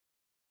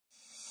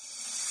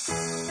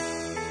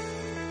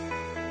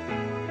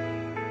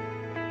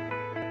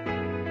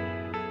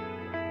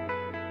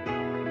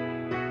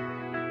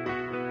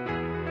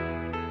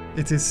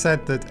It is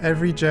said that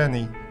every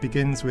journey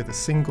begins with a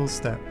single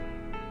step.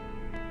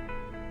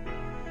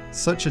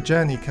 Such a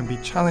journey can be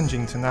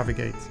challenging to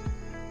navigate,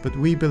 but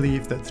we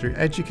believe that through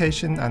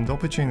education and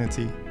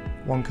opportunity,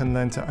 one can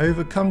learn to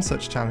overcome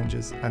such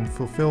challenges and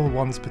fulfill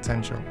one's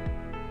potential.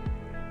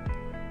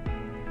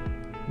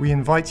 We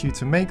invite you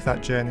to make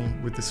that journey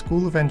with the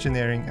School of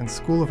Engineering and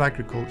School of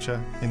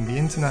Agriculture in the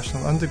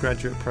International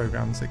Undergraduate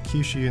Programs at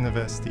Kyushu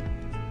University,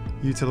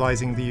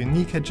 utilising the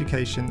unique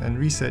education and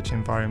research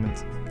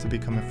environment to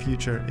become a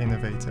future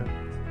innovator.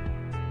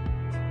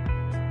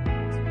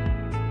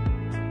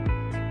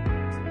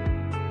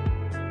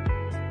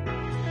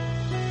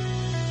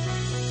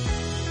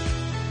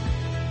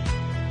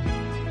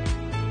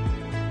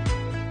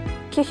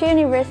 Kyushu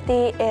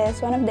University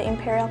is one of the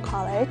imperial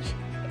college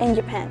in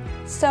Japan.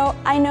 So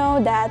I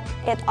know that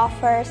it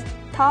offers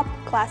top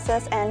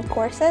classes and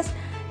courses.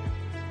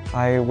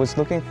 I was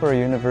looking for a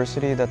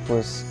university that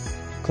was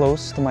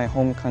close to my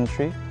home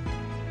country,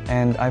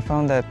 and I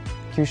found that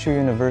Kyushu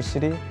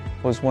University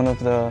was one of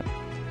the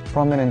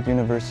prominent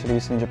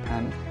universities in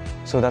Japan,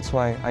 so that's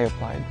why I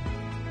applied.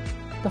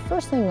 The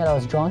first thing that I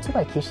was drawn to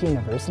by Kyushu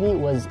University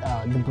was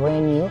the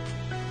brand new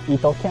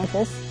Ito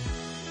campus.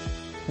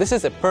 This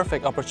is a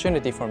perfect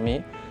opportunity for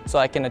me, so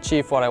I can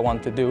achieve what I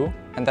want to do,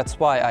 and that's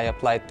why I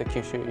applied to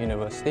Kyushu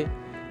University,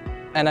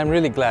 and I'm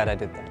really glad I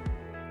did that.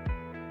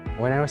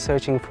 When I was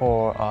searching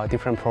for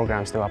different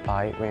programs to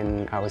apply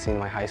when I was in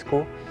my high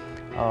school,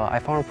 I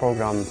found a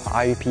program,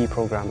 IUP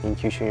program in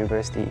Kyushu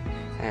University,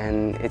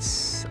 and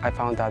I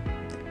found that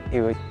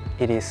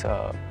it is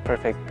a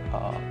perfect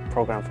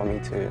program for me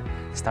to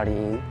study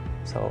in,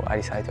 so I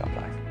decided to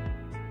apply.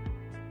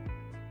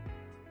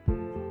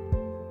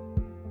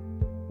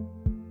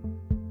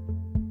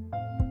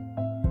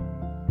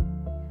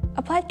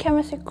 Applied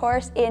Chemistry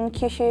course in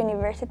Kyushu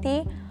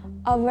University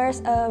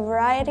offers a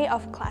variety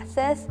of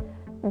classes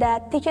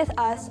that teaches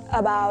us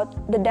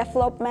about the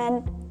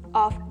development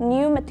of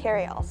new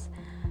materials.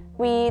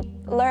 We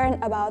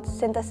learn about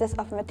synthesis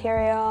of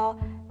material,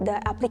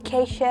 the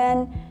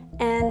application,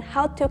 and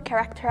how to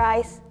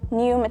characterize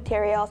new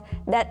materials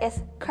that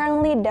is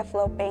currently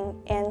developing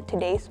in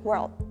today's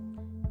world.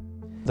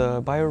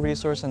 The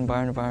Bioresource and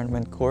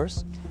Bioenvironment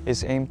course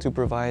is aimed to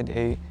provide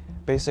a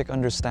basic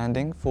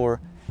understanding for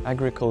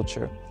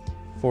agriculture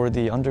for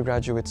the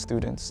undergraduate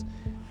students,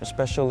 a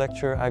special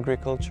lecture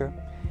agriculture,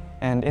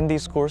 and in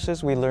these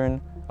courses we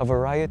learn a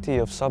variety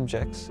of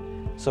subjects,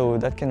 so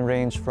that can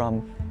range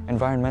from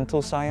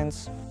environmental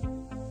science,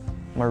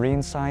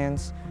 marine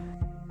science,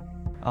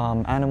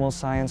 animal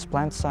science,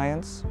 plant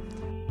science,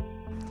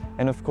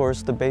 and of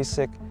course the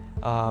basic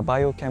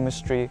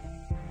biochemistry,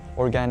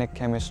 organic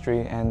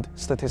chemistry, and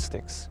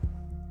statistics.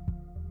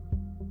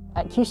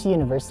 At Kyushu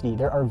University,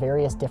 there are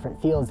various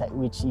different fields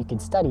which you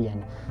could study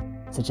in,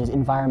 such as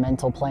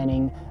environmental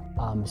planning,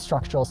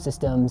 structural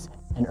systems,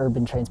 and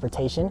urban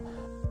transportation.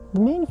 The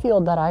main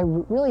field that I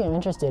really am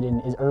interested in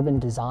is urban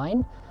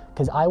design,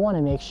 because I want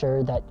to make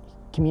sure that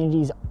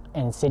communities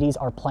and cities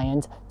are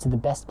planned to the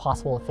best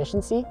possible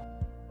efficiency.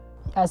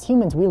 As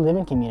humans, we live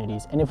in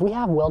communities, and if we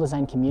have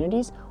well-designed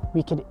communities,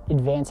 we could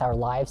advance our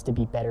lives to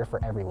be better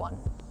for everyone.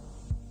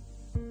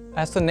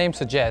 As the name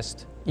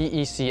suggests,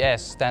 EECS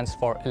stands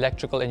for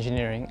Electrical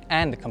Engineering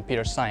and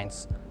Computer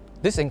Science.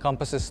 This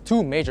encompasses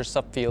two major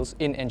subfields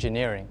in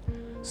engineering.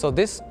 So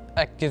this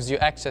gives you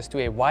access to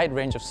a wide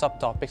range of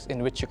subtopics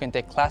in which you can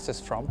take classes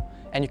from,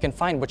 and you can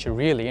find what you're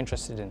really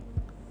interested in.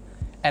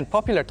 And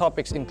popular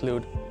topics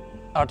include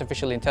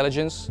artificial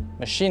intelligence,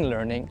 machine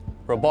learning,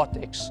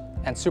 robotics,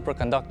 and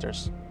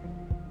superconductors.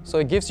 So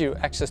it gives you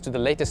access to the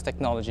latest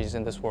technologies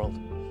in this world.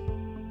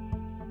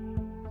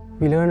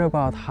 We learn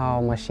about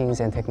how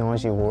machines and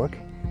technology work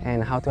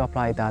and how to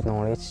apply that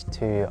knowledge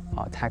to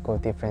tackle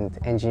different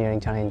engineering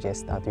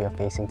challenges that we are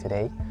facing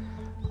today.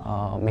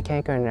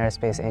 Mechanical and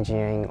aerospace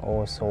engineering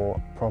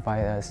also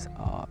provide us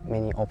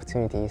many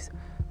opportunities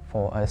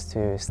for us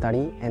to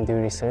study and do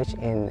research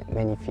in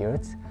many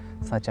fields,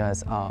 such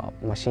as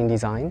machine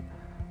design,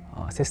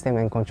 system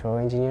and control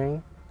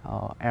engineering,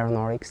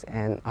 aeronautics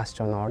and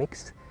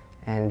astronautics,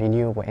 and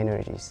renewable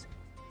energies.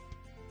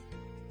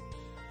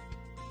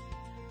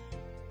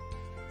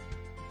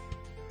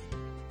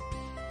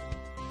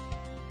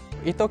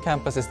 Ito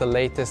campus is the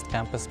latest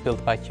campus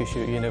built by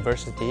Kyushu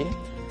University,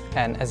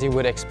 and as you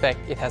would expect,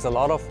 it has a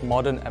lot of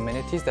modern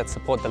amenities that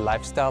support the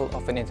lifestyle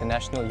of an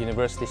international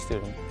university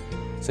student.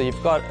 So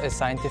you've got a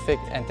scientific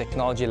and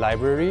technology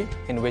library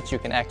in which you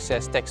can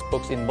access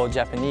textbooks in both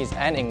Japanese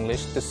and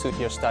English to suit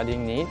your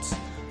studying needs.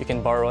 You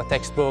can borrow a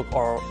textbook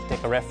or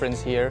take a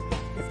reference here.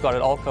 We've got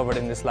it all covered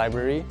in this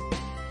library.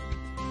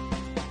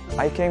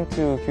 I came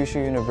to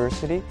Kyushu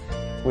University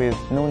with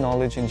no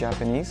knowledge in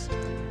Japanese.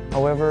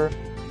 However,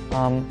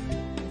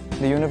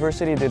 the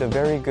university did a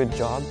very good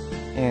job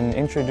in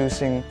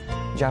introducing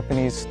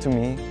Japanese to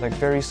me, like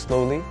very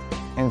slowly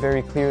and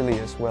very clearly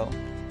as well.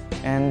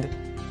 And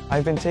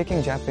I've been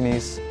taking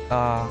Japanese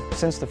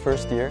since the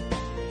first year,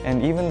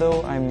 and even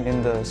though I'm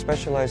in the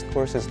specialized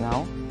courses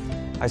now,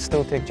 I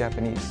still take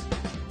Japanese.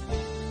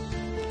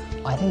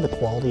 I think the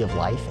quality of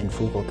life in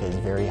Fukuoka is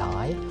very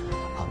high.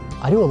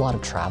 I do a lot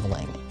of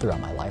traveling throughout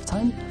my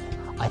lifetime.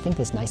 I think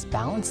this nice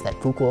balance that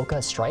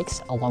Fukuoka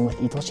strikes along with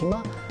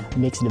Itoshima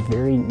makes it a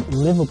very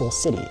livable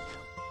city.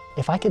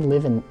 If I could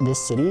live in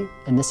this city,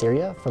 in this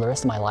area, for the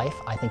rest of my life,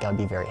 I think I would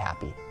be very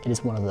happy. It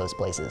is one of those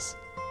places.